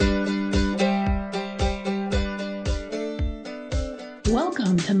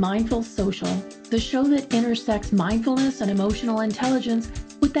Welcome to Mindful Social, the show that intersects mindfulness and emotional intelligence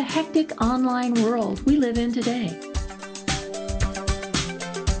with the hectic online world we live in today.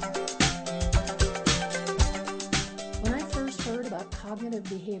 When I first heard about cognitive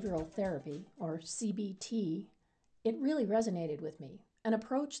behavioral therapy, or CBT, it really resonated with me, an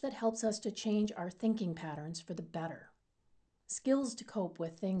approach that helps us to change our thinking patterns for the better. Skills to cope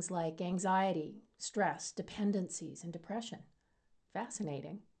with things like anxiety, stress, dependencies, and depression.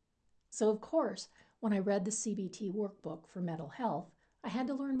 Fascinating. So, of course, when I read the CBT workbook for mental health, I had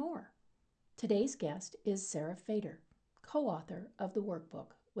to learn more. Today's guest is Sarah Fader, co-author of the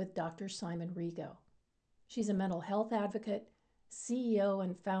workbook with Dr. Simon Rigo. She's a mental health advocate, CEO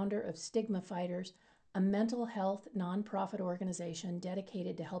and founder of Stigma Fighters, a mental health nonprofit organization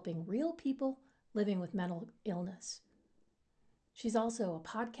dedicated to helping real people living with mental illness. She's also a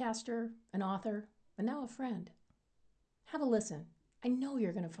podcaster, an author, and now a friend. Have a listen. I know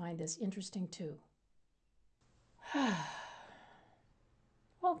you're going to find this interesting too.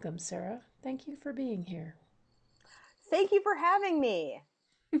 Welcome, Sarah. Thank you for being here. Thank you for having me.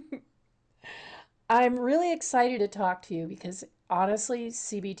 I'm really excited to talk to you because honestly,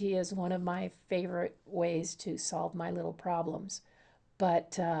 CBT is one of my favorite ways to solve my little problems.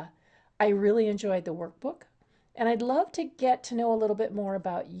 But I really enjoyed the workbook, and I'd love to get to know a little bit more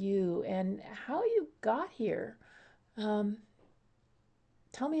about you and how you got here. Um,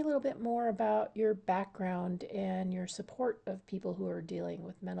 Tell me a little bit more about your background and your support of people who are dealing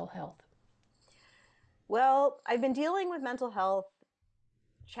with mental health. Well, I've been dealing with mental health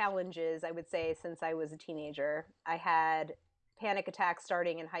challenges, I would say, since I was a teenager. I had panic attacks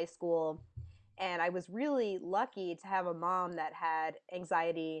starting in high school, and I was really lucky to have a mom that had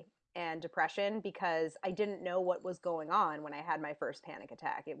anxiety and depression because I didn't know what was going on when I had my first panic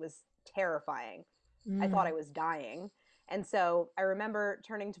attack. It was terrifying. I thought I Mm. was dying. And so I remember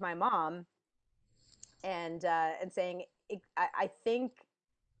turning to my mom and saying, I think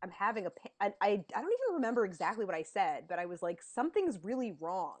I'm having I don't even remember exactly what I said, but I was like, something's really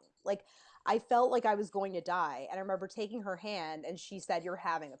wrong. Like, I felt like I was going to die. And I remember taking her hand and she said, "You're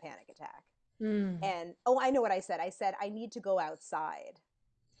having a panic attack." Mm. And oh, I know what I said. I said, "I need to go outside,"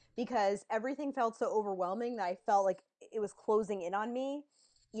 because everything felt so overwhelming that I felt like it was closing in on me.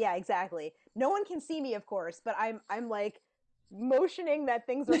 Yeah, exactly. No one can see me, of course, but I'm like motioning that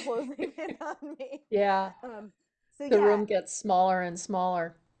things are closing in on me. Yeah, Um, so the yeah, room gets smaller and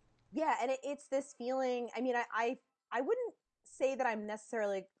smaller. yeah, and it's this feeling. I mean, I wouldn't say that I'm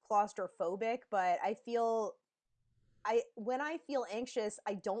necessarily claustrophobic, but I feel I when I feel anxious,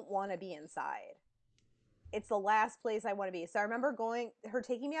 I don't want to be inside. It's the last place I want to be. So I remember going her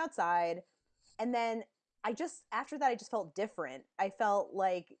taking me outside, and then I just after that I just felt different. I felt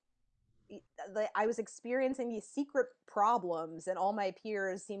like I was experiencing these secret problems, and all my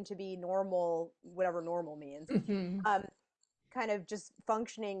peers seemed to be normal, whatever normal means. Mhm. Um, Kind of just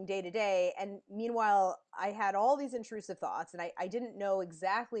functioning day to day. And meanwhile, I had all these intrusive thoughts, and I didn't know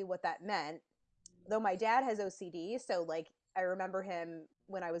exactly what that meant. Though my dad has OCD, so like I remember him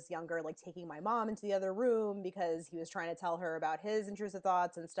when I was younger, like taking my mom into the other room because he was trying to tell her about his intrusive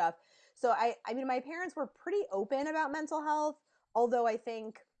thoughts and stuff. So I mean, my parents were pretty open about mental health, although I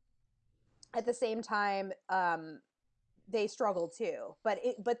think at the same time, they struggled too. But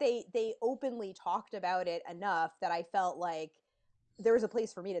they openly talked about it enough that I felt like there was a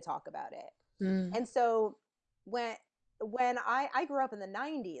place for me to talk about it. Mm. And so when when I grew up in the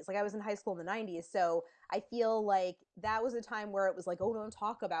 90s, like I was in high school in the 90s, so I feel like that was a time where it was like, oh, don't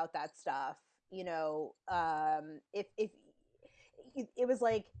talk about that stuff. If it was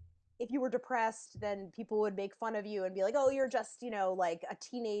like if you were depressed, then people would make fun of you and be like, "Oh, you're just, like a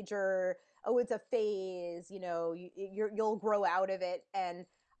teenager. Oh, it's a phase. You'll grow out of it." And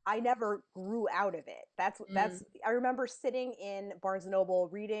I never grew out of it. That's Mm. I remember sitting in Barnes and Noble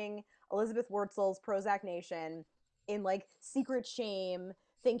reading Elizabeth Wurtzel's Prozac Nation in like secret shame,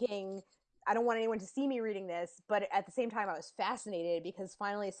 thinking I don't want anyone to see me reading this, but at the same time I was fascinated because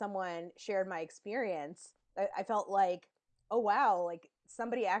finally someone shared my experience. I felt like, oh wow, like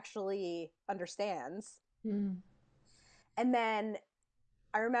somebody actually understands. Mm. And then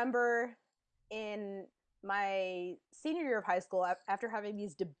I remember in my senior year of high school, after having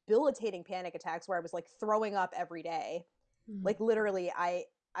these debilitating panic attacks where I was like throwing up every day, Mm. like literally, I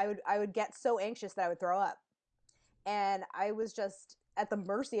would get so anxious that I would throw up, and I was just at the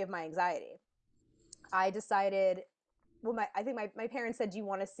mercy of my anxiety. I decided, well, I think my parents said, "Do you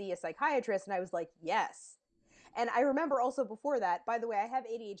want to see a psychiatrist?" And I was like, "Yes." And I remember also before that, by the way, I have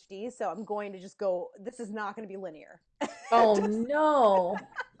ADHD, so I'm going to just go. This is not going to be linear. Oh Just no.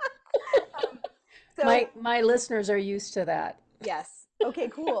 um, so My listeners are used to that. yes. Okay,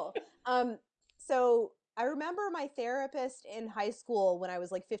 cool. So I remember my therapist in high school when I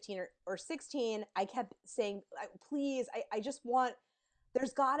was like 15 or 16, I kept saying, please, I just want,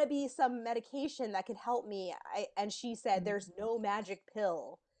 there's got to be some medication that can help me. And she said, Mm. there's no magic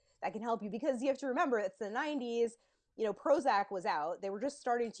pill that can help you because you have to remember it's the 90s. You know, Prozac was out. They were just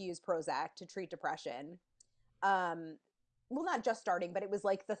starting to use Prozac to treat depression. Um, well, not just starting, but it was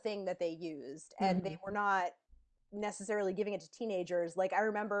like the thing that they used. And they Mhm. were not necessarily giving it to teenagers. Like I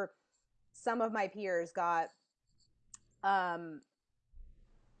remember some of my peers got um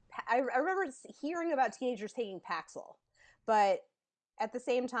I remember hearing about teenagers taking Paxil, but at the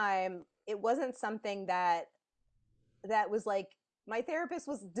same time it wasn't something that was like my therapist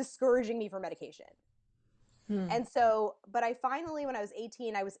was discouraging me from medication. Hmm. And so but I finally when I was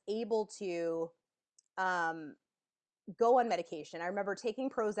 18 I was able to um go on medication. I remember taking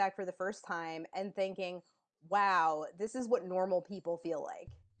Prozac for the first time and thinking, wow, this is what normal people feel like.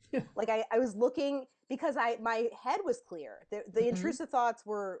 Like I was looking because I my head was clear. The Mhm. intrusive thoughts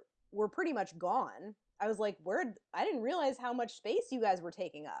were pretty much gone. I was like, where I didn't realize how much space you guys were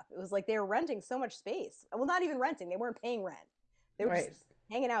taking up. It was like they were renting so much space. Well, not even renting. They weren't paying rent. They were just Right.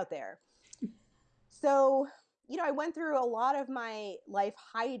 hanging out there. So, you know, I went through a lot of my life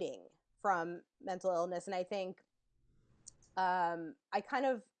hiding from mental illness and I think I kind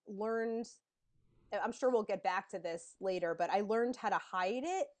of learned I'm sure we'll get back to this later, but I learned how to hide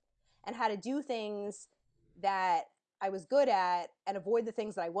it and how to do things that I was good at and avoid the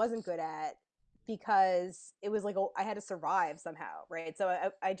things that I wasn't good at because it was like I had to survive somehow, right? So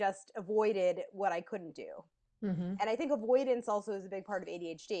I just avoided what I couldn't do. Mhm. And I think avoidance also is a big part of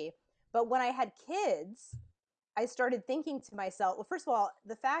ADHD. But when I had kids, I started thinking to myself, well, first of all,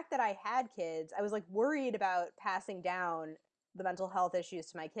 the fact that I had kids, I was like worried about passing down the mental health issues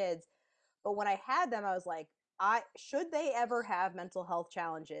to my kids. But when I had them, I was like, I should they ever have mental health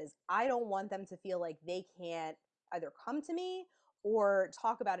challenges, I don't want them to feel like they can't either come to me or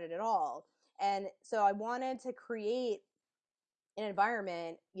talk about it at all. And so I wanted to create an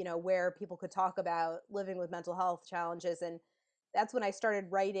environment, you know, where people could talk about living with mental health challenges. And that's when I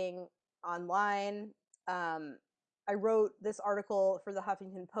started writing online. Um, I wrote this article for the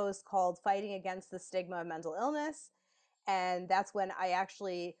Huffington Post called Fighting Against the Stigma of Mental Illness. And that's when I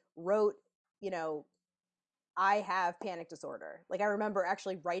actually wrote, you know, I have panic disorder. Like I remember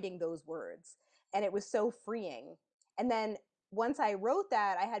actually writing those words and it was so freeing. And then once I wrote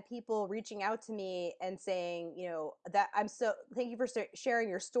that, I had people reaching out to me and saying, you know, that I'm so thank you for sharing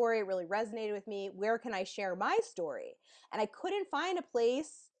your story. It really resonated with me. Where can I share my story? And I couldn't find a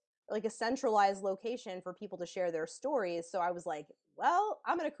place like a centralized location for people to share their stories. So I was like, well,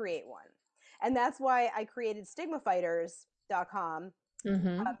 I'm going to create one. And that's why I created stigmafighters.com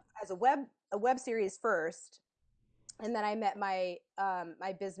Mhm. as a web series first, and then I met my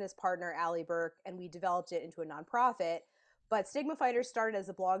business partner Allie Burke, and we developed it into a nonprofit. But Stigma Fighters started as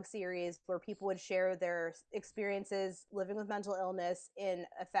a blog series where people would share their experiences living with mental illness in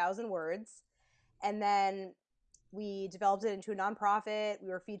 1,000 words, and then we developed it into a nonprofit. We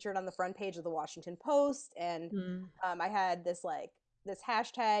were featured on the front page of the Washington Post, and Mm. I had this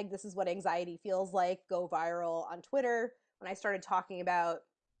hashtag. This is what anxiety feels like. Go viral on Twitter when I started talking about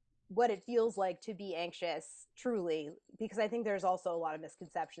what it feels like to be anxious truly, because I think there's also a lot of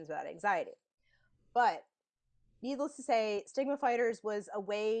misconceptions about anxiety. But needless to say, Stigma Fighters was a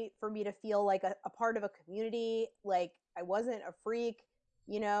way for me to feel like a part of a community, like I wasn't a freak,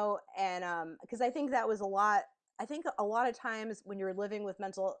 you know, and because I think that was a lot. I think a lot of times when you're living with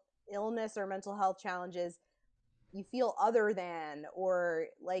mental illness or mental health challenges, you feel other than, or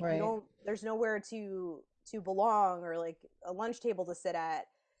like you Right. don't, there's nowhere to belong, or like a lunch table to sit at,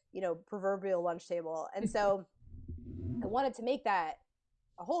 you know, proverbial lunch table. And so I wanted to make that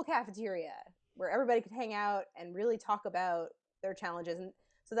a whole cafeteria where everybody could hang out and really talk about their challenges. And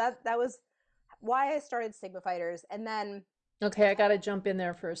so that was why I started Stigma Fighters. And then Okay, I got to jump in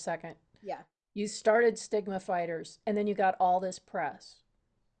there for a second. yeah. You started Stigma Fighters and then you got all this press.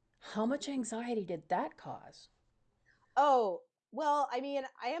 How much anxiety did that cause? Oh, well, I mean,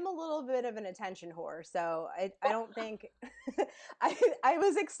 I am a little bit of an attention whore, so I don't think I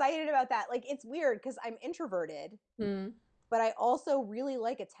was excited about that. Like it's weird because I'm introverted, Mm. but I also really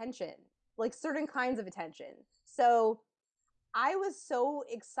like attention, like certain kinds of attention. So I was so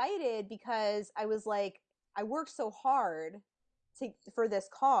excited because I was like, I worked so hard for this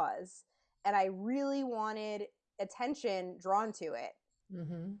cause, and I really wanted attention drawn to it.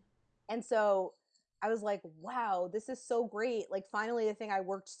 Mhm. And so I was like, wow, this is so great. Like finally the thing I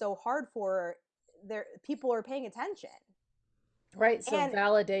worked so hard for, there people are paying attention. Right, so And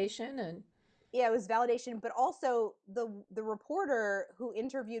validation and yeah, it was validation, but also the reporter who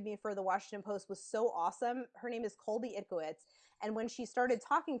interviewed me for the Washington Post was so awesome. Her name is Colby Itkowitz, and when she started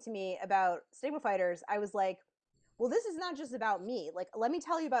talking to me about stigma fighters, I was like, well, this is not just about me. Like, let me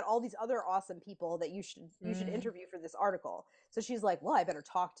tell you about all these other awesome people that you should Mm. interview for this article. So she's like, well, I better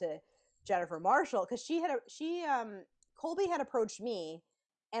talk to Jennifer Marshall, because Colby had approached me,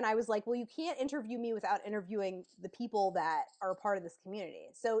 and I was like, well, you can't interview me without interviewing the people that are a part of this community.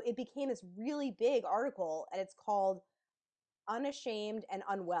 So it became this really big article, and it's called Unashamed and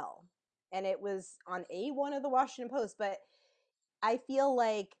Unwell. And it was on A1 of the Washington Post. But I feel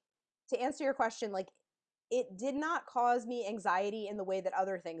like, to answer your question, like, it did not cause me anxiety in the way that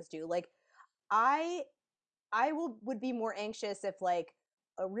other things do. Like, I would be more anxious if, like,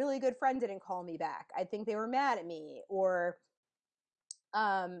 a really good friend didn't call me back. I think they were mad at me, or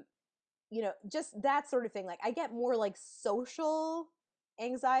um just that sort of thing. Like, I get more like social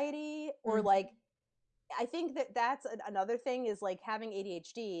anxiety, or Mhm. like, I think that that's another thing, is like having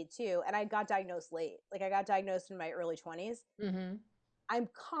ADHD too. And I got diagnosed late. Like, I got diagnosed in my early 20s. Mhm. I'm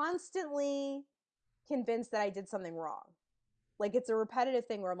constantly convinced that I did something wrong. Like, it's a repetitive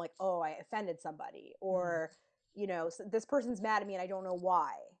thing where I'm like, oh, I offended somebody, Mhm. or this person's mad at me and I don't know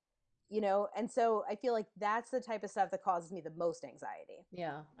why. And so I feel like that's the type of stuff that causes me the most anxiety.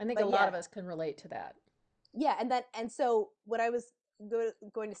 Yeah, I think a But lot yeah, of us can relate to that. yeah, and so what I was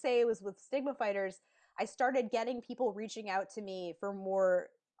going to say was, with stigma fighters, I started getting people reaching out to me for more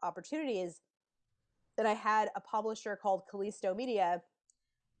opportunities. That I had a publisher called Callisto Media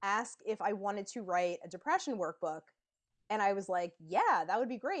ask if I wanted to write a depression workbook, and I was like, yeah, that would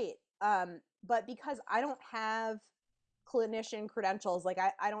be great. But because I don't have clinician credentials, like,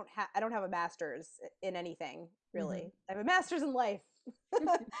 I don't have a master's in anything Mhm. really. I have a master's in life.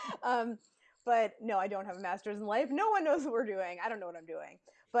 um, but no, I don't have a master's in life. No one knows what we're doing. I don't know what I'm doing.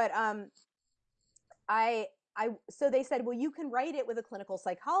 But I so they said, well, you can write it with a clinical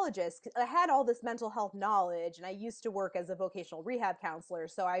psychologist. I had all this mental health knowledge, and I used to work as a vocational rehab counselor,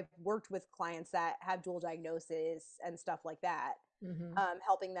 so I've worked with clients that have dual diagnosis and stuff like that, Mhm.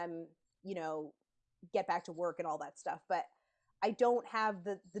 helping them, you know, get back to work and all that stuff. But I don't have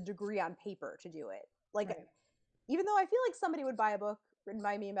the degree on paper to do it. Like, Right. even though I feel like somebody would buy a book written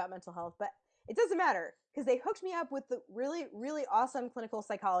by me about mental health, but it doesn't matter, because they hooked me up with the really, really awesome clinical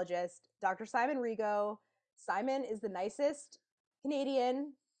psychologist, Dr. Simon Rigo. Simon is the nicest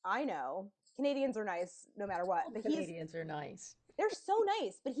Canadian I know. Canadians are nice no matter what, All but Canadians are nice. they're so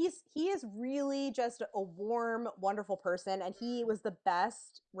nice, but he is really just a warm, wonderful person, and he was the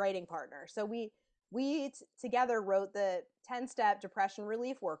best writing partner. So we together wrote the 10-step depression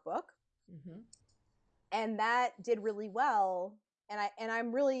relief workbook, Mhm. and that did really well.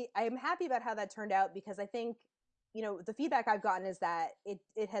 I'm happy about how that turned out, because I think, the feedback I've gotten is that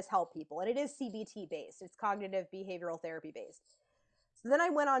it has helped people, and it is CBT based. It's cognitive behavioral therapy based. So then I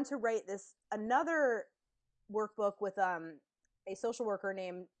went on to write this another workbook with a social worker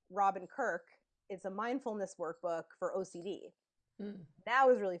named Robin Kirk. It's a mindfulness workbook for OCD. Mm. That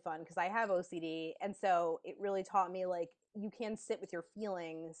was really fun because I have OCD, and so it really taught me, like, you can sit with your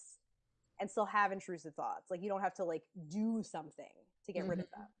feelings and still have intrusive thoughts. Like, you don't have to, like, do something to get rid of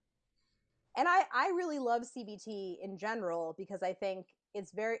them. Mhm. And I really love CBT in general, because I think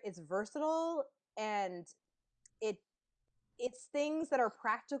it's versatile, and it it's things that are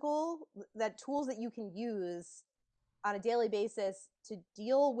practical, that tools that you can use on a daily basis to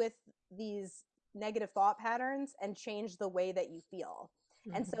deal with these negative thought patterns and change the way that you feel.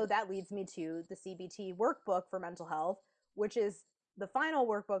 And Mhm. so that leads me to the CBT workbook for mental health, which is the final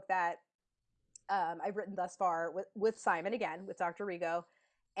workbook that I've written thus far with Simon, again, with Dr. Rigo.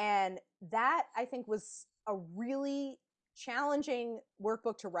 And that, I think, was a really challenging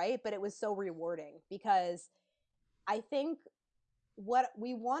workbook to write, but it was so rewarding, because I think what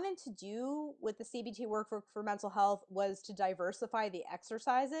we wanted to do with the CBT workbook for mental health was to diversify the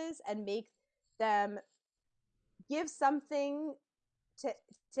exercises and make them give something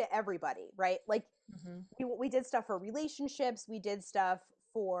to everybody, right? Like, Mhm. we did stuff for relationships, we did stuff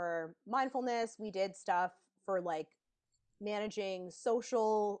for mindfulness, we did stuff for, like, managing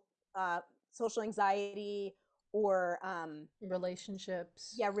uh social anxiety, or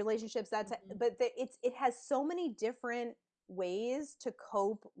Relationships. yeah, relationships. Mhm. But it has so many different ways to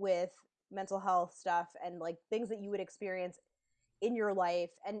cope with mental health stuff, and, like, things that you would experience in your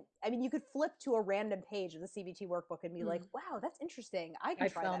life. And I mean, you could flip to a random page of the CBT workbook and be like, Mm. wow, that's interesting, I can I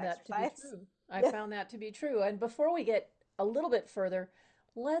try that found that to be exercise. true. I Yeah. found that to be true. And before we get a little bit further,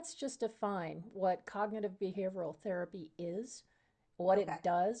 let's just define what cognitive behavioral therapy is, what Okay. it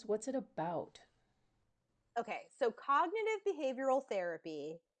does, what's it about. Okay, so cognitive behavioral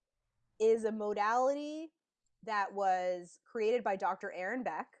therapy is a modality that was created by Dr. Aaron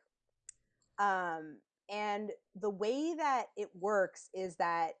Beck. And the way that it works is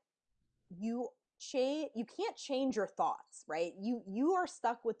that you can't change your thoughts, right? You are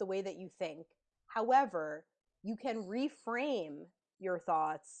stuck with the way that you think. However, you can reframe your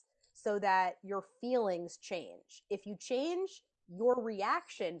thoughts so that your feelings change. If you change your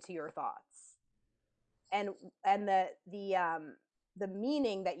reaction to your thoughts and the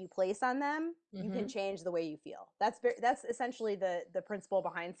meaning that you place on them, you can change the way you feel. That's essentially the principle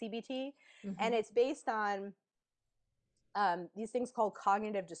behind CBT, and it's based on these things called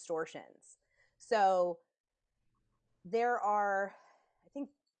cognitive distortions. So there are, I think,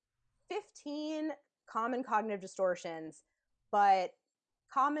 15 common cognitive distortions, but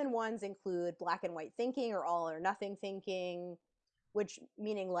common ones include black and white thinking or all or nothing thinking, which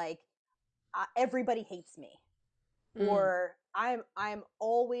meaning like everybody hates me, or I'm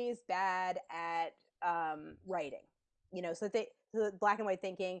always bad at writing. So the black and white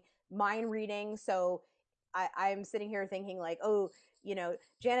thinking, mind reading. So I'm sitting here thinking like, oh,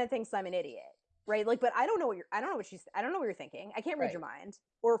 Janet thinks I'm an idiot, right? Like, but I don't know what you're thinking. I can't read your mind.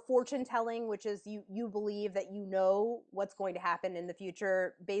 Or fortune telling, which is you believe that you know what's going to happen in the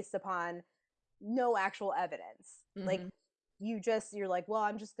future based upon no actual evidence. Like you're like, well,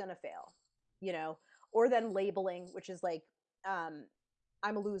 I'm just gonna fail, or then labeling, which is like, I'm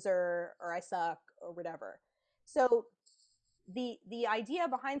a loser or I suck or whatever. So the idea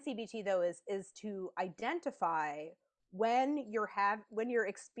behind CBT though is to identify when you're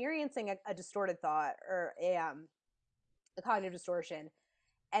experiencing a distorted thought or a cognitive distortion,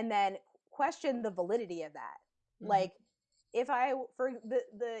 and then question the validity of that. Like, if for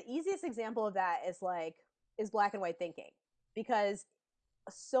the easiest example of that is black and white thinking, because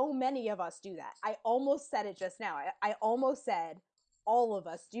so many of us do that. I almost said it just now. I almost said all of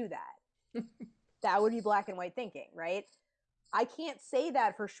us do that. That would be black and white thinking, right? I can't say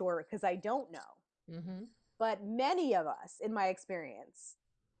that for sure because I don't know. But many of us, in my experience,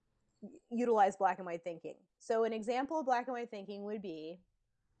 utilize black and white thinking. So an example of black and white thinking would be,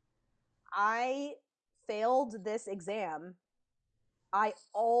 I failed this exam. I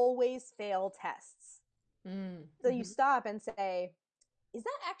always fail tests. So you stop and say, is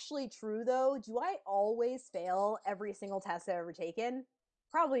that actually true though? Do I always fail every single test I've ever taken?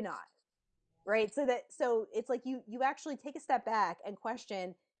 Probably not. Right? So it's like you actually take a step back and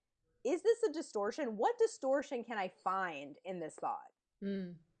question, is this a distortion? What distortion can I find in this thought?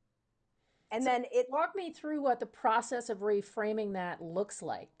 And so then walk me through what the process of reframing that looks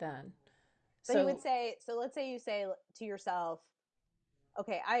like then. So you would say, so let's say you say to yourself,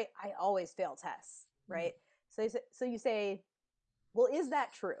 okay, I always fail tests, right? So you say, well, is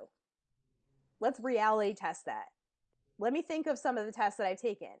that true? Let's reality test that. Let me think of some of the tests that I've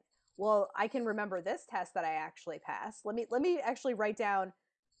taken. Well, I can remember this test that I actually passed. Let me actually write down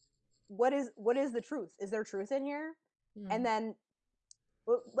what is the truth? Is there truth in here? And then,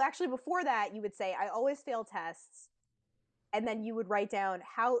 well, actually before that, you would say, I always fail tests. And then you would write down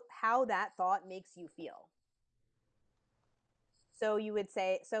how that thought makes you feel. So you would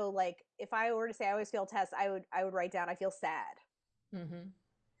say, so like if I were to say I always fail tests, I would write down I feel sad.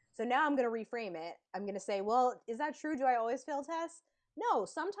 So now I'm going to reframe it. I'm going to say, well, is that true? Do I always fail tests? No,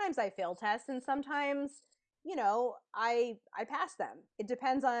 sometimes I fail tests, and sometimes, I pass them. It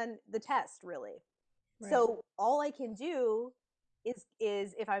depends on the test, really. Right. So all I can do is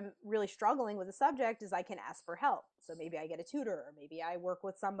if I'm really struggling with a subject, is I can ask for help. So maybe I get a tutor, or maybe I work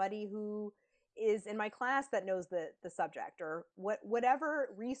with somebody who is in my class that knows the subject, or whatever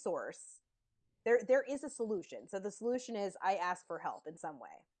resource. There is a solution. So the solution is I ask for help in some way.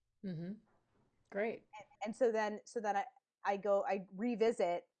 Great. And so then I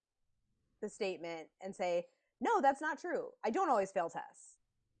revisit the statement and say, no, that's not true. I don't always fail tests.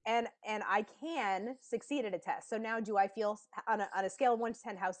 And I can succeed at a test. So now, do I feel on a scale of 1 to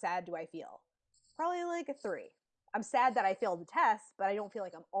 10, how sad do I feel? Probably like a 3. I'm sad that I failed the test, but I don't feel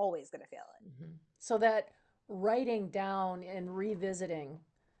like I'm always going to fail it. So that writing down and revisiting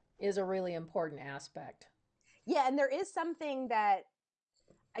is a really important aspect. Yeah, and there is something that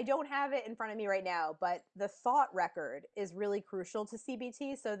I don't have it in front of me right now, but the thought record is really crucial to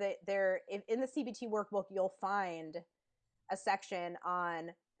CBT. So that in the CBT workbook, you'll find a section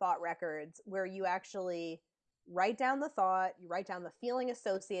on thought records where you actually write down the thought, you write down the feeling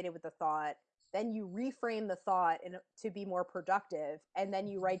associated with the thought, then you reframe the thought to be more productive, and then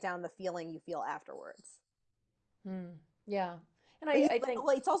you write down the feeling you feel afterwards. Yeah. And I think,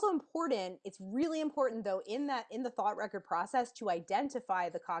 well, it's also important. It's really important though in the thought record process to identify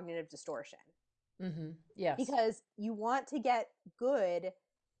the cognitive distortion. Yes. Because you want to get good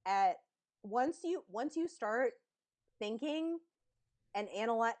at once you start thinking and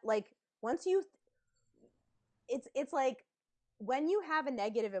analyze, like once you it's like when you have a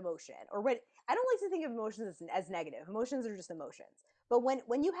negative emotion, or when I don't like to think of emotions as negative. Emotions are just emotions. But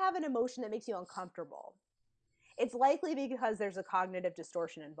when you have an emotion that makes you uncomfortable, it's likely because there's a cognitive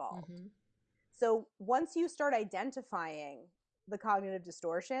distortion involved. Mm-hmm. So once you start identifying the cognitive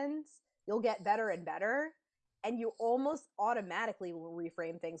distortions, you'll get better and better, and you almost automatically will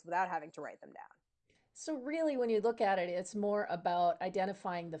reframe things without having to write them down. So really, when you look at it, it's more about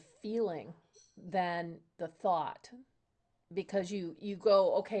identifying the feeling than the thought, because you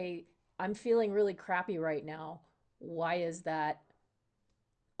go, okay, I'm feeling really crappy right now. Why is that?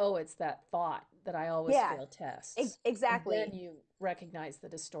 Oh, it's that thought that I always Yeah, fail tests. And then exactly. you recognize the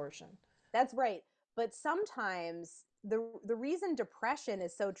distortion. That's right. But sometimes the reason depression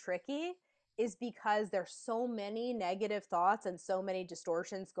is so tricky is because there's so many negative thoughts and so many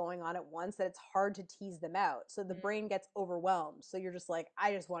distortions going on at once that it's hard to tease them out. So the brain gets overwhelmed. So you're just like,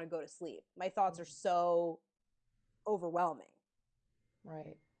 I just want to go to sleep. My thoughts are so overwhelming.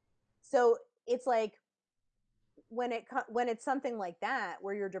 Right. So it's like when it's something like that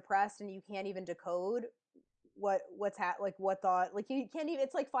where you're depressed and you can't even decode like what thought, like you can't even,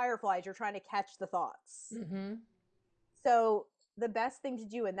 it's like fireflies, you're trying to catch the thoughts. Mm-hmm. So the best thing to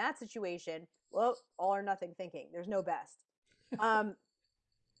do in that situation, well, all or nothing thinking. There's no best. Um,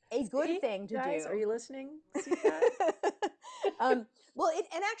 a good See, thing to guys, are do. you listening? See that? um, well,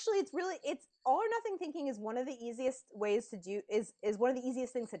 and actually, it's all or nothing thinking is one of the easiest ways to do, is one of the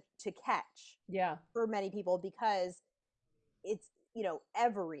easiest things to catch Yeah. for many people, because it's,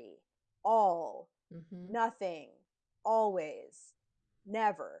 every, all, Mm-hmm. nothing, always,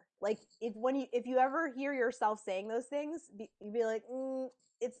 never. Like if you ever hear yourself saying those things, you'd be like,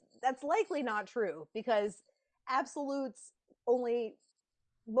 that's likely not true, because absolutes only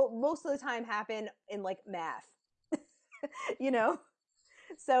most of the time happen in like math, you know.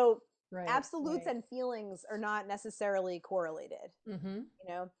 So Right. absolutes Right. and feelings are not necessarily correlated, Mm-hmm. you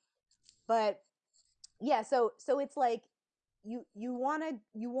know. But yeah, so it's like you want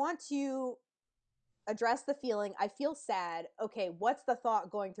to address the feeling. I feel sad. Okay, what's the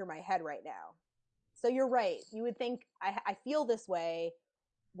thought going through my head right now? So you're right. You would think, I feel this way.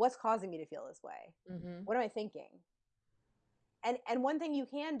 What's causing me to feel this way? Mm-hmm. What am I thinking? And one thing you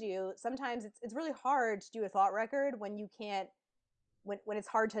can do, sometimes it's really hard to do a thought record when you can't, when it's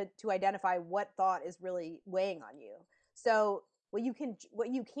hard to identify what thought is really weighing on you. So what you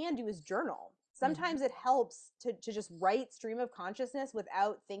can do is journal. Mm-hmm. Sometimes it helps to just write stream of consciousness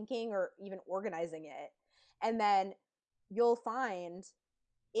without thinking or even organizing it. And then you'll find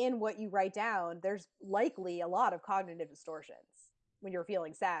in what you write down, there's likely a lot of cognitive distortions when you're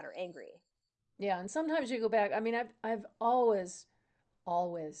feeling sad or angry. Yeah, and sometimes you go back. I mean, I've always,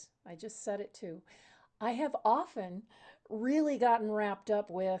 I just said it too. I have often really gotten wrapped up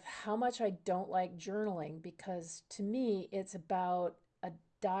with how much I don't like journaling, because to me it's about a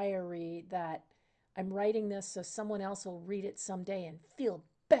diary that I'm writing this so someone else will read it someday and feel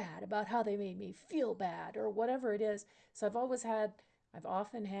bad about how they made me feel bad or whatever it is. So I've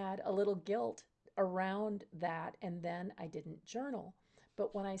often had a little guilt around that, and then I didn't journal.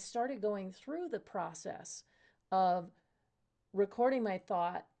 But when I started going through the process of recording my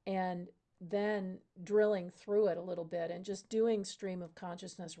thought and then drilling through it a little bit and just doing stream of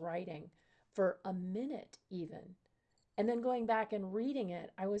consciousness writing for a minute even, and then going back and reading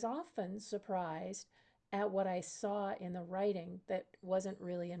it, I was often surprised at what I saw in the writing that wasn't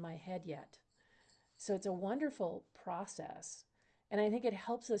really in my head yet. So it's a wonderful process. And I think it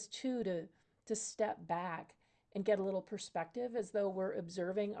helps us too to step back and get a little perspective, as though we're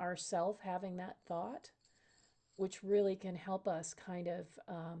observing ourself having that thought, which really can help us kind of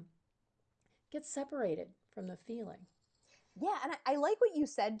get separated from the feeling. Yeah, and I like what you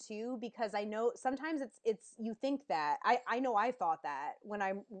said too, because I know sometimes it's you think that, I know I thought that when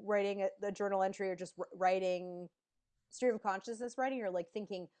I'm writing a journal entry, or just writing stream of consciousness writing, you're like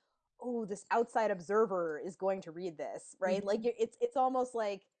thinking, oh, this outside observer is going to read this, right? Like Mm-hmm. it's almost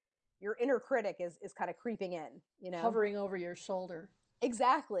like your inner critic is kind of creeping in, you know. Hovering over your shoulder.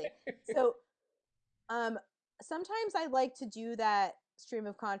 Exactly. So um sometimes I like to do that stream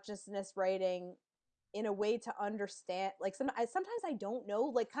of consciousness writing in a way to understand, like sometimes I don't know,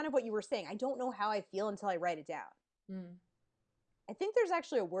 like kind of what you were saying, I don't know how I feel until I write it down. Mm. I think there's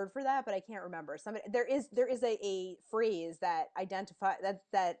actually a word for that, but I can't remember. Somebody, there is a phrase that identify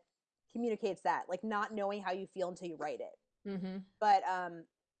that communicates that, like not knowing how you feel until you write it. Mm-hmm. But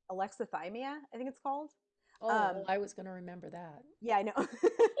alexithymia, I think it's called. Oh, well, Um, I was going to remember that. yeah, I know.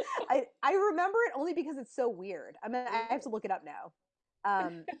 I remember it only because it's so weird. I mean, I have to look it up now.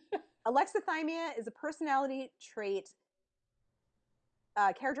 Um, Alexithymia is a personality trait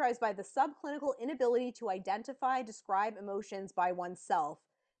characterized by the subclinical inability to identify, describe emotions by oneself.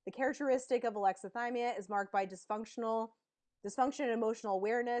 The characteristic of alexithymia is marked by dysfunction and emotional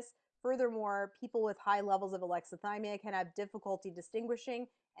awareness. Furthermore, people with high levels of alexithymia can have difficulty distinguishing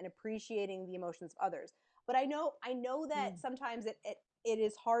and appreciating the emotions of others. But I know that sometimes it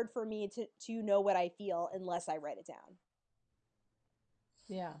is hard for me to know what I feel unless I write it down.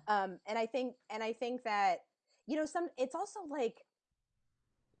 Yeah. And I think that, it's also like,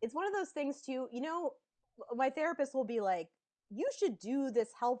 it's one of those things too, my therapist will be like, you should do this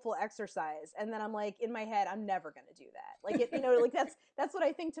helpful exercise. And then I'm like, in my head, I'm never going to do that. Like, like that's what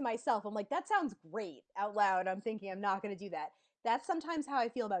I think to myself. I'm like, that sounds great out loud. I'm thinking I'm not going to do that. That's sometimes how I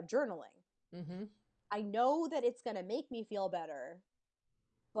feel about journaling. Mm-hmm. I know that it's going to make me feel better,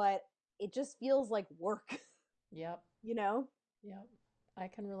 but it just feels like work. Yep. Yep. I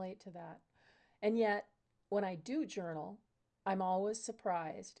can relate to that. And yet, when I do journal, I'm always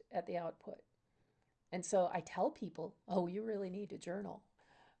surprised at the output. And so I tell people, oh, you really need to journal.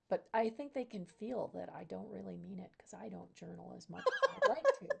 But I think they can feel that I don't really mean it because I don't journal as much as I'd like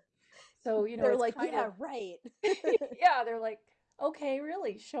to. So, They're it's like, kind yeah, of, right. yeah, they're like, okay,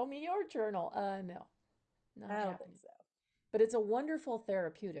 really, show me your journal. No, I not don't think happening. so. But it's a wonderful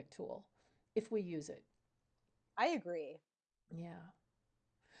therapeutic tool if we use it. I agree. Yeah.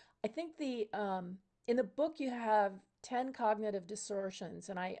 I think the in the book you have 10 cognitive distortions,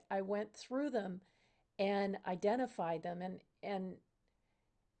 and I went through them and identified them and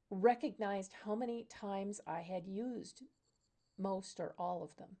recognized how many times I had used most or all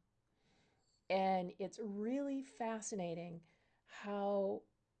of them. And it's really fascinating how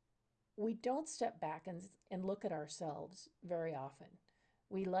we don't step back and look at ourselves very often.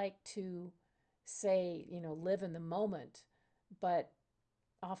 We like to say, live in the moment, but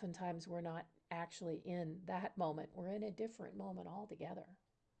oftentimes we're not actually in that moment. We're in a different moment altogether.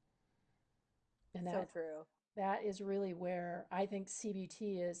 And So true. that is really where I think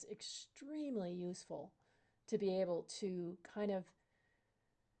CBT is extremely useful to be able to kind of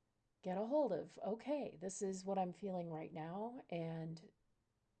get a hold of, okay, this is what I'm feeling right now, and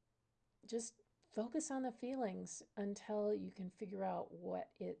just focus on the feelings until you can figure out what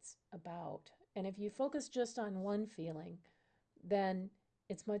it's about. And if you focus just on one feeling, then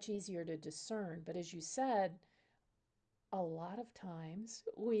it's much easier to discern. But as you said, a lot of times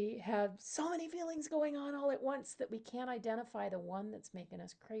we have so many feelings going on all at once that we can't identify the one that's making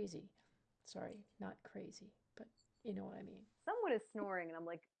us crazy. Sorry, not crazy, but you know what I mean. Someone is snoring, and I'm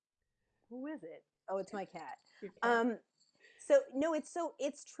like, who is it? Oh, it's my cat. Your cat. Um, so no, it's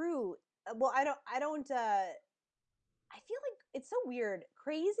true. Well, I feel like it's so weird.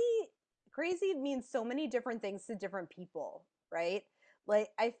 Crazy means so many different things to different people, right? Like,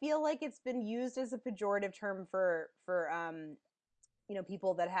 I feel like it's been used as a pejorative term for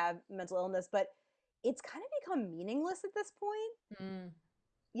people that have mental illness, but it's kind of become meaningless at this point. Mm,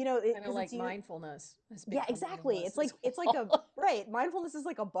 kind of Because it's like you. mindfulness has Yeah, become exactly. meaningless It's as like a well. right. Mindfulness is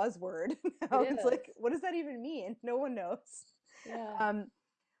like a buzzword It now. It's is. like, what does that even mean? No one knows. Yeah. Um,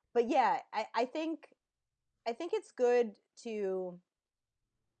 but yeah, I think it's good to,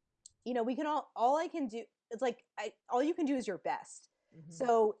 we can all I can do, it's like, all you can do is your best. Hmm.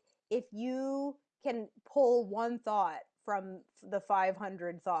 So if you can pull one thought from the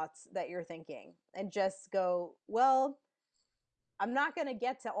 500 thoughts that you're thinking and just go, well, I'm not going to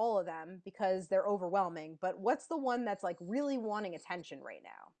get to all of them because they're overwhelming, but what's the one that's like really wanting attention right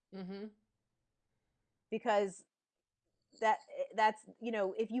now? Hmm. Because that's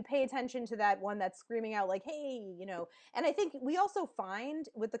if you pay attention to that one that's screaming out like, hey, and I think we also find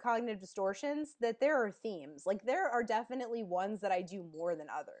with the cognitive distortions that there are themes. Like, there are definitely ones that I do more than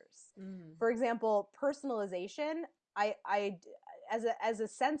others. Mm. For example, personalization. I as a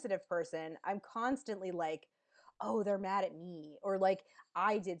sensitive person, I'm constantly like, oh, they're mad at me, or like,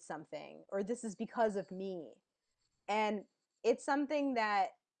 I did something, or this is because of me. And it's something that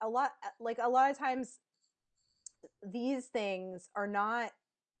a lot of times these things are not,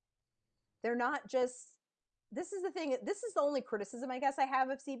 they're not just, this is the thing, this is the only criticism I guess I have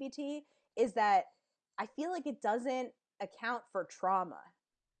of CBT, is that I feel like it doesn't account for trauma.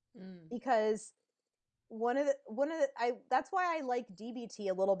 Mm. Because I that's why I like DBT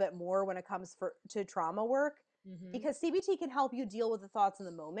a little bit more when it comes to trauma work, Hmm. because CBT can help you deal with the thoughts in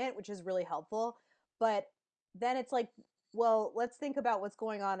the moment, which is really helpful. But then it's like, well, let's think about what's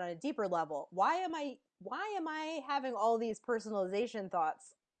going on a deeper level. Why am I having all these personalization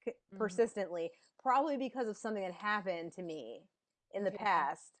thoughts Hmm. persistently? Probably because of something that happened to me in the Okay, now,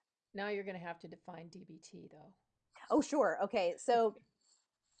 past. now you're going to have to define DBT though. Oh, sure. Okay.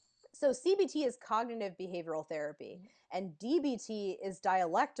 So CBT is cognitive behavioral therapy, and DBT is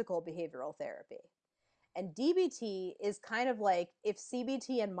dialectical behavioral therapy. And DBT is kind of like if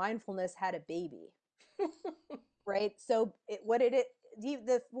CBT and mindfulness had a baby, right? So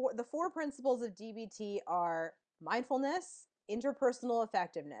the four principles of DBT are mindfulness, interpersonal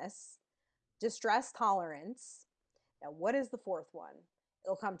effectiveness, distress tolerance. Now, what is the fourth one?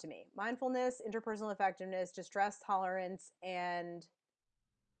 It'll come to me. Mindfulness, interpersonal effectiveness, distress tolerance, and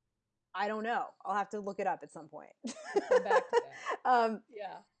I don't know. I'll have to look it up at some point. Come back to that.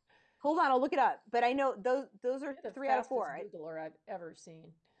 Yeah. Hold on, I'll look it up. But I know those are You're the 3 out of 4. fastest Googler I've ever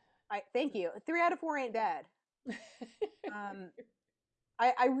seen. Thank you. 3 out of 4 ain't bad.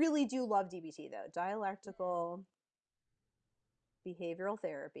 I really do love DBT though. Dialectical behavioral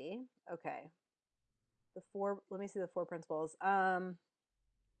therapy. Okay. Let me see the 4 principles.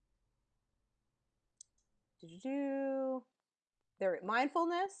 There,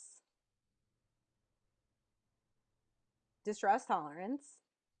 mindfulness, distress tolerance.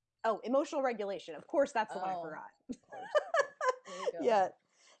 Oh, emotional regulation. Of course, that's the one I forgot. Of course. Yeah.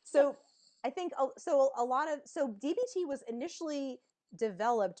 So I think so DBT was initially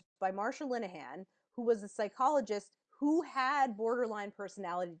developed by Marsha Linehan, who was a psychologist who had borderline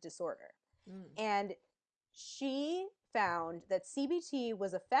personality disorder. And she found that CBT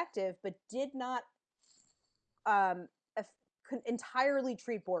was effective, but did not entirely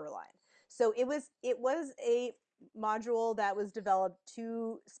treat borderline. So it was a module that was developed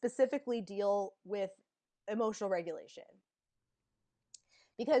to specifically deal with emotional regulation,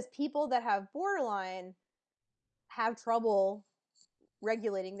 because people that have borderline have trouble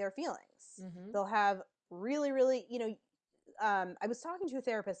regulating their feelings. They'll have really, I was talking to a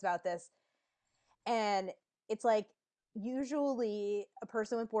therapist about this, and it's like usually a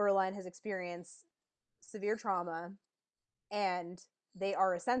person with borderline has experienced severe trauma and they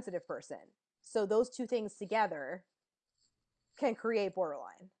are a sensitive person. So those two things together can create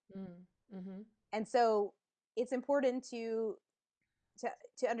borderline. And so it's important to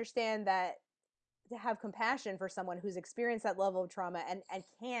understand that, to have compassion for someone who's experienced that level of trauma and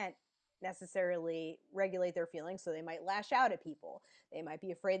can't necessarily regulate their feelings. So they might lash out at people. They might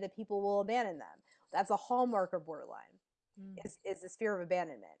be afraid that people will abandon them. That's a hallmark of borderline, is this fear of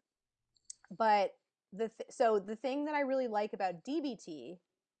abandonment. But so the thing that I really like about DBT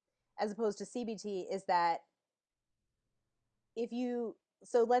as opposed to CBT is that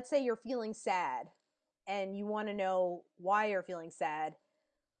so let's say you're feeling sad and you want to know why you're feeling sad,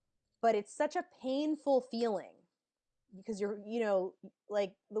 but it's such a painful feeling because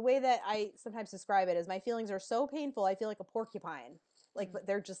like the way that I sometimes describe it is my feelings are so painful, I feel like a porcupine. Like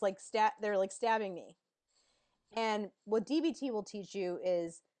they're just like they're like stabbing me. And what DBT will teach you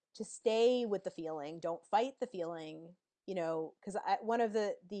is to stay with the feeling. Don't fight the feeling, because one of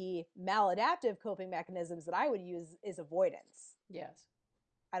the maladaptive coping mechanisms that I would use is avoidance. Yes.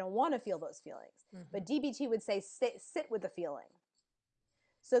 I don't want to feel those feelings. But DBT would say sit with the feeling.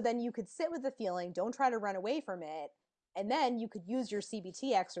 So then you could sit with the feeling, don't try to run away from it, and then you could use your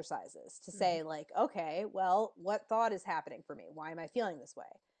CBT exercises to say like, okay, well, what thought is happening for me? Why am I feeling this way?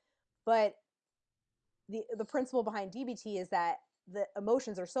 But the principle behind DBT is that the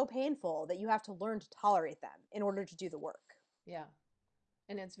emotions are so painful that you have to learn to tolerate them in order to do the work. Yeah.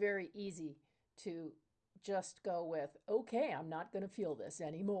 And it's very easy to just go with, okay, I'm not going to feel this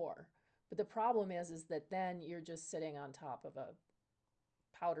anymore. But the problem is that then you're just sitting on top of a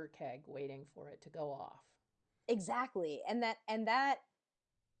powder keg waiting for it to go off. Exactly. And that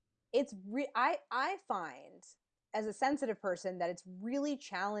it's I find as a sensitive person that it's really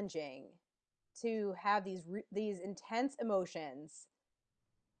challenging to have these intense emotions,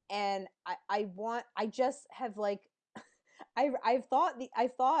 and I just have like I've thought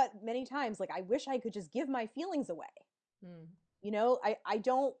many times like I wish I could just give my feelings away. I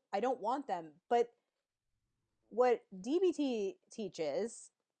don't want them. But what DBT teaches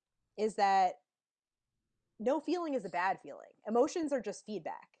is that no feeling is a bad feeling. Emotions are just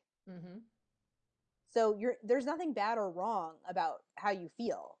feedback. So there's nothing bad or wrong about how you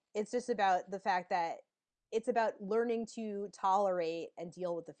feel. It's just about the fact that it's about learning to tolerate and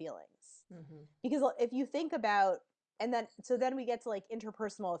deal with the feelings. Because if you think about, then we get to like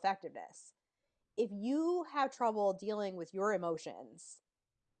interpersonal effectiveness. If you have trouble dealing with your emotions,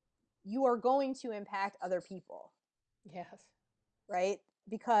 you are going to impact other people. Yes. Right?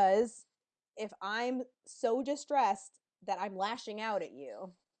 Because if I'm so distressed that I'm lashing out at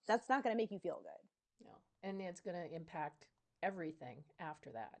you, that's not going to make you feel good. No. And it's going to impact everything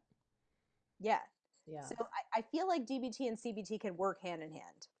after that. Yeah. Yeah. So I feel like DBT and CBT can work hand in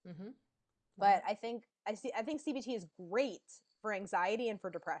hand. Mm-hmm. But I think CBT is great for anxiety and for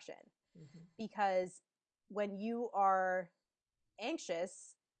depression. Mhm. Because when you are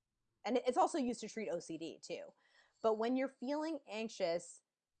anxious, and it's also used to treat OCD too, but when you're feeling anxious,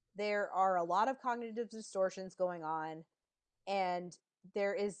 there are a lot of cognitive distortions going on, and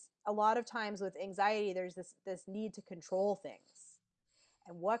there is a lot of times with anxiety there's this need to control things.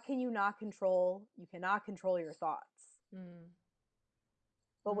 And what can you not control? You cannot control your thoughts. Mm.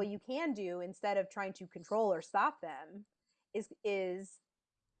 But Mm. what you can do instead of trying to control or stop them is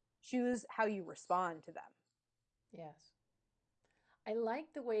choose how you respond to them. Yes. I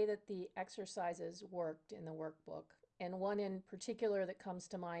like the way that the exercises worked in the workbook. And one in particular that comes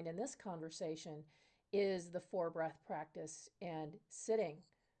to mind in this conversation is the 4 breath practice and sitting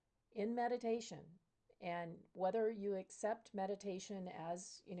in meditation. And whether you accept meditation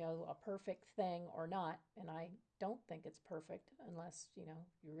as, a perfect thing or not, and I don't think it's perfect unless,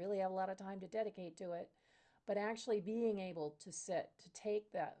 you really have a lot of time to dedicate to it, but actually being able to sit, to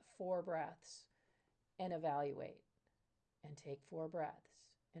take that 4 breaths and evaluate, and take 4 breaths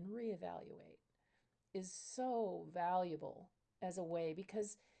and reevaluate is so valuable as a way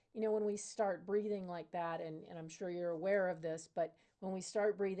because when we start breathing like that, and I'm sure you're aware of this, but when we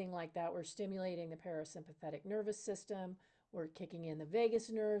start breathing like that, we're stimulating the parasympathetic nervous system, we're kicking in the vagus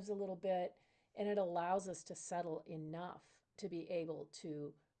nerves a little bit, and it allows us to settle enough to be able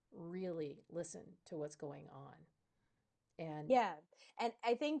to really listen to what's going on. And Yeah. And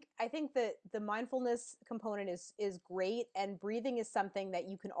I think that the mindfulness component is great, and breathing is something that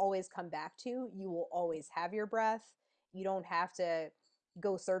you can always come back to. You will always have your breath. You don't have to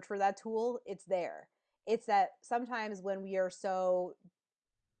go search for that tool. It's there. It's that sometimes when we are so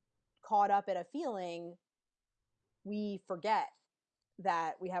caught up in a feeling, we forget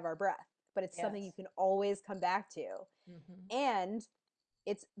that we have our breath, but it's something you yes. can always come back to. Hmm. And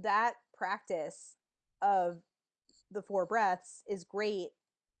it's that practice of the 4 breaths is great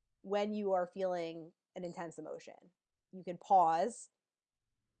when you are feeling an intense emotion. You can pause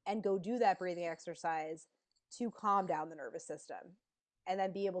and go do that breathing exercise to calm down the nervous system and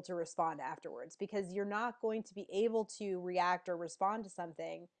then be able to respond afterwards, because you're not going to be able to react or respond to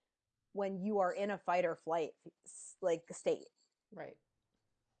something when you are in a fight or flight like state. Right.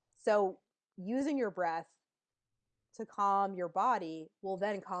 So using your breath to calm your body will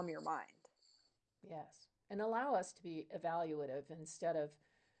then calm your mind. Yes. And allow us to be evaluative instead of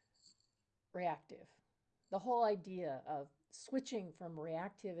reactive. The whole idea of switching from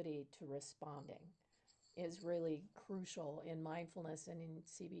reactivity to responding is really crucial in mindfulness and in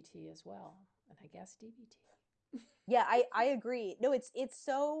CBT as well. And I guess DBT. Yeah, I agree. No, it's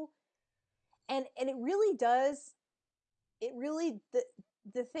so, and it really does, it really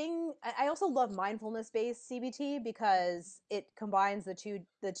the thing I also love mindfulness based CBT because it combines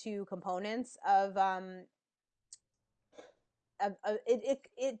the two components of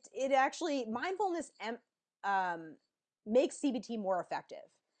it actually mindfulness makes CBT more effective,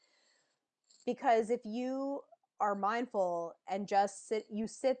 because if you are mindful and just sit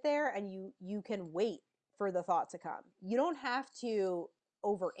there and you can wait for the thought to come. You don't have to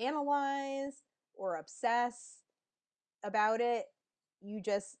overanalyze or obsess about it. You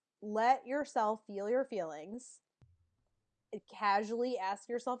just let yourself feel your feelings, casually ask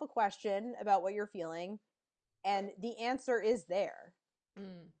yourself a question about what you're feeling, and the answer is there.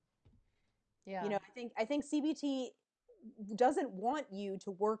 Mm, You yeah. know, I think CBT doesn't want you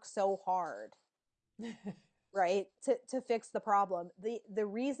to work so hard, right? To fix the problem. The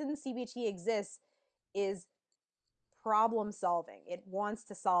reason CBT exists is problem solving. It wants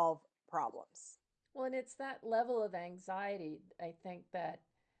to solve problems. Well, and it's that level of anxiety, I think, that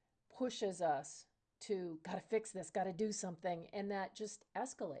pushes us to got to fix this, got to do something, and that just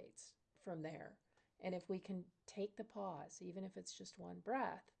escalates from there. And if we can take the pause, even if it's just 1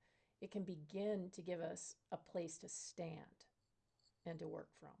 breath, it can begin to give us a place to stand and to work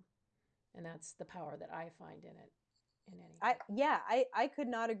from. And that's the power that I find in it, in I anything. yeah, I could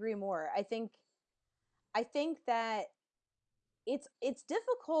not agree more. I think that it's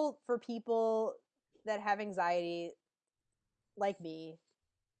difficult for people that have anxiety like me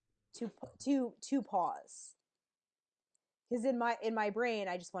to pause, because in my brain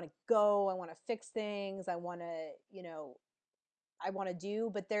I just want to go, I want to fix things, I want to, I want to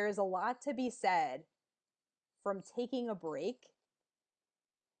do, but there is a lot to be said from taking a break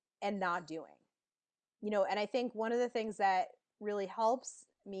and not doing. And I think one of the things that really helps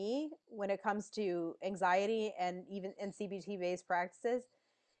me when it comes to anxiety and even in CBT based practices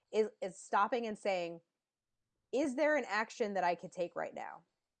is stopping and saying, is there an action that I could take right now?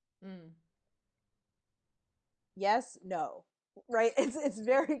 Mm, Yes, no. Right? It's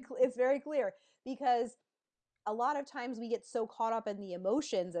very clear, because a lot of times we get so caught up in the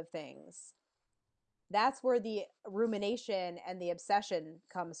emotions of things. That's where the rumination and the obsession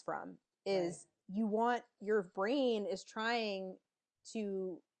comes from, Right. is you want, your brain is trying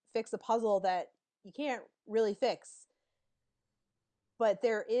to fix a puzzle that you can't really fix. But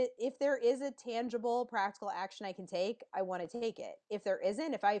if there is a tangible practical action I can take, I want to take it. If there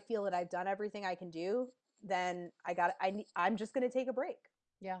isn't, if I feel that I've done everything I can do, then I'm just going to take a break.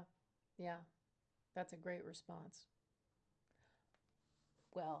 Yeah. Yeah. That's a great response.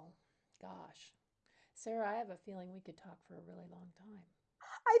 Well, gosh. Sarah, I have a feeling we could talk for a really long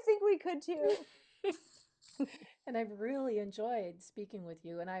I think we could too. time. And I've really enjoyed speaking with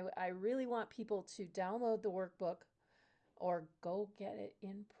you. And I really want people to download the workbook or go get it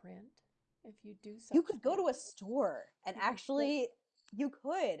in print if you do You such could go things. to a store and You could go. actually, you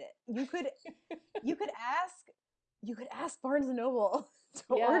could you could you could ask you could ask Barnes and Noble to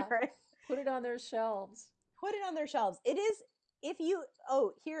Yeah, order it. put it on their shelves. Put it on their shelves. It is, if you,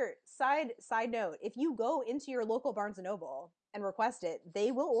 oh, here, side note, if you go into your local Barnes and Noble and request it,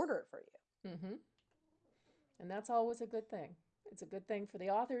 they will order it for you. Hmm. And that's always a good thing. It's a good thing for the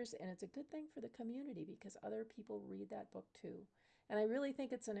authors and it's a good thing for the community because other people read that book too. And I really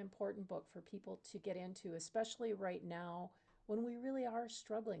think it's an important book for people to get into, especially right now when we really are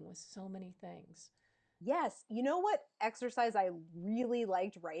struggling with so many things. Yes, you know what exercise I really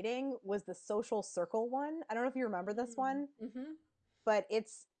liked writing was the social circle one. I don't know if you remember this one, Mm-hmm. but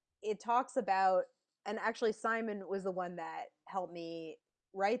it talks about, and actually Simon was the one that helped me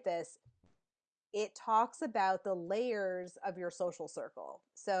write this. It talks about the layers of your social circle.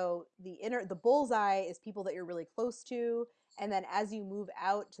 So the bullseye is people that you're really close to, and then as you move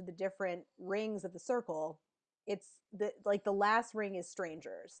out to the different rings of the circle, it's the last ring is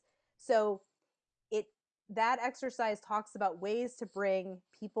strangers. So it that exercise talks about ways to bring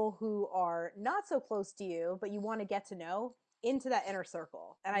people who are not so close to you but you want to get to know into that inner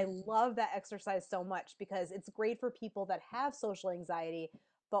circle. And I Mm-hmm. love that exercise so much because it's great for people that have social anxiety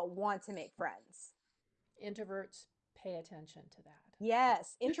but want to make friends. Introverts, pay attention to that.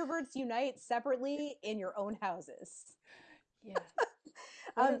 Yes, introverts unite separately in your own houses. Yes.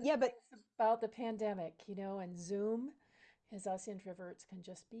 One of the Yeah, but things about the pandemic, and Zoom, is us introverts can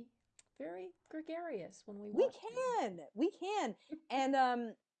just be very gregarious when we we want to. we can, and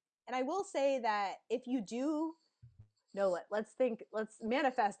I will say that if you do, no, let's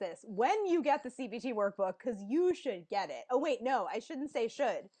manifest this when you get the CBT workbook, because you should get it. Oh wait, no, I shouldn't say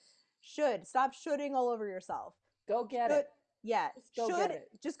should stop shoulding all over yourself. Go get Should, it. yeah, Just go should, get it.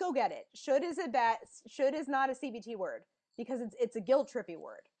 just go get it. Should is not a CBT word because it's a guilt trippy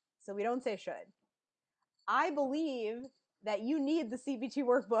word, so we don't say should. I believe that you need the CBT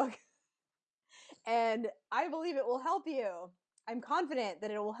workbook, and I believe it will help you. I'm confident that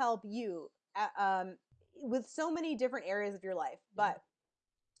it will help you, with so many different areas of your life. Yeah. But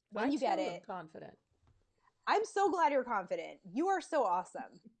I when you get too am it, confident. I'm so glad you're confident. You are so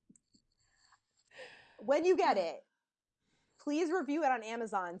awesome. When you get it, please review it on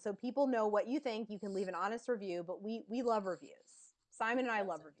Amazon so people know what you think. You can leave an honest review, but we love reviews. Who Simon and I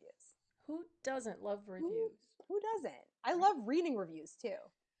love doesn't? reviews. Who doesn't love Who reviews? who doesn't? I Right? love reading reviews too.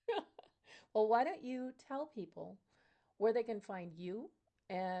 Well, why don't you tell people where they can find you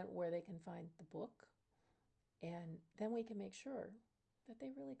and where they can find the book, and then we can make sure that they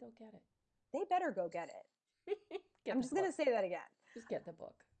really go get They better go get it. it. Get I'm the just going book. to say that again. Just get the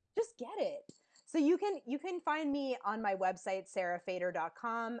book. Just get it. So you can find me on my website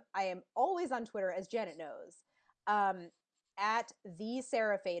sarahfader.com. I am always on Twitter, as Janet knows, um, at the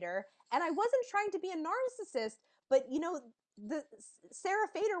Sarah Fader. And I wasn't trying to be a narcissist, but the Sarah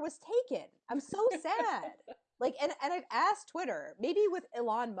Fader was taken. I'm so sad. Like, and I've asked Twitter, maybe with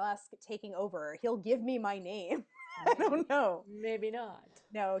Elon Musk taking over, he'll give me my name. I Maybe, don't know. maybe not.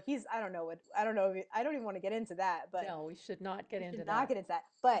 No, I don't know. I don't even want to get into that, but No, we should not get we into should not that. get into that.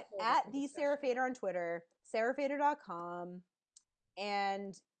 It's a But whole at different the Sarah discussion. Fader on Twitter, sarahfader.com,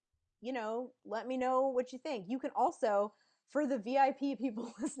 and let me know what you think. You can also, for the VIP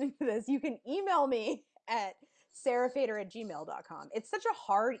people listening to this, you can email me at sarahfader@gmail.com. It's such a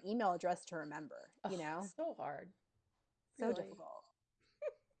hard email address to remember, Oh, so hard. so Really. difficult.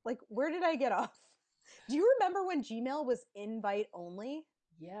 Like, where did I get off? Do you remember when Gmail was invite only?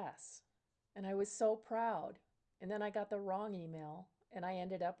 Yes. And I was so proud. And then I got the wrong email and I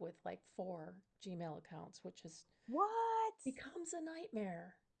ended up with like four Gmail accounts, which is What? becomes a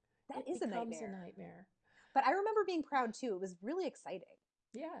nightmare. That It is a becomes a nightmare. nightmare. But I remember being proud too. It was really exciting.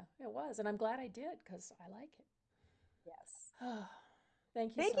 Yeah, it was. And I'm glad I did because I like it. Yes.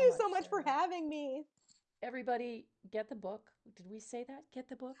 Thank you Thank so you much, so much for Sarah. having me. everybody get the book. Did we say that? Get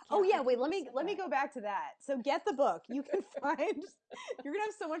the book? Oh I yeah, think wait, we let me said go back to that. So get the book. You can find you're gonna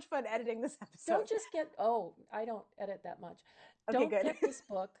have so much fun editing this Don't episode. just get, oh, I don't edit that much. Okay, Don't good. get this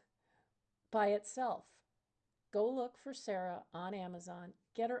book by itself. Go look for Sarah on Amazon.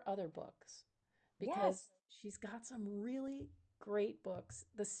 Get her other books because Yes. she's got some really great books.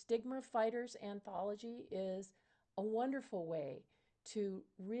 The Stigma Fighters anthology is a wonderful way to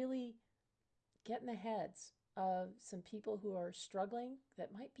really get in the heads of some people who are struggling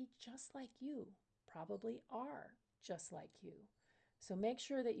that might be just like you, probably are just like you. So make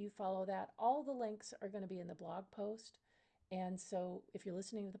sure that you follow that. All the links are going to be in the blog post. And so if you're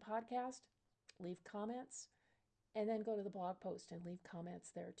listening to the podcast, leave comments and then go to the blog post and leave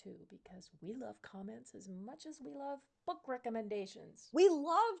comments there too, because we love comments as much as we love book recommendations. We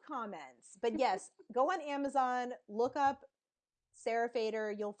love comments. But yes, go on Amazon, look up Sarah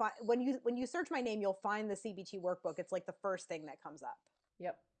Fader. You'll find when you search my name, you'll find the CBT workbook. It's like the first thing that comes up.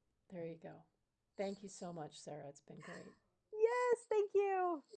 Yep, there you go. Thank you so much, Sarah. It's been great. Yes, thank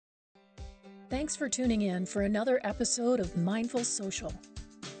you. Thanks for tuning in for another episode of Mindful Social.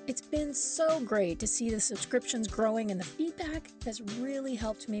 It's been so great to see the subscriptions growing, and the feedback has really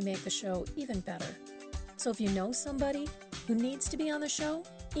helped me make the show even better. So if you know somebody who needs to be on the show,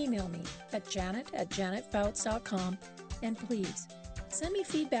 email me at janet@janetfouts.com, and please send me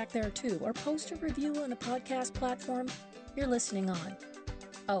feedback there too, or post a review on the podcast platform you're listening on.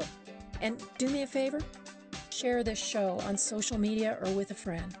 Oh, and do me a favor, share this show on social media or with a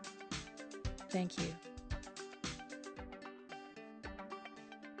friend. Thank you.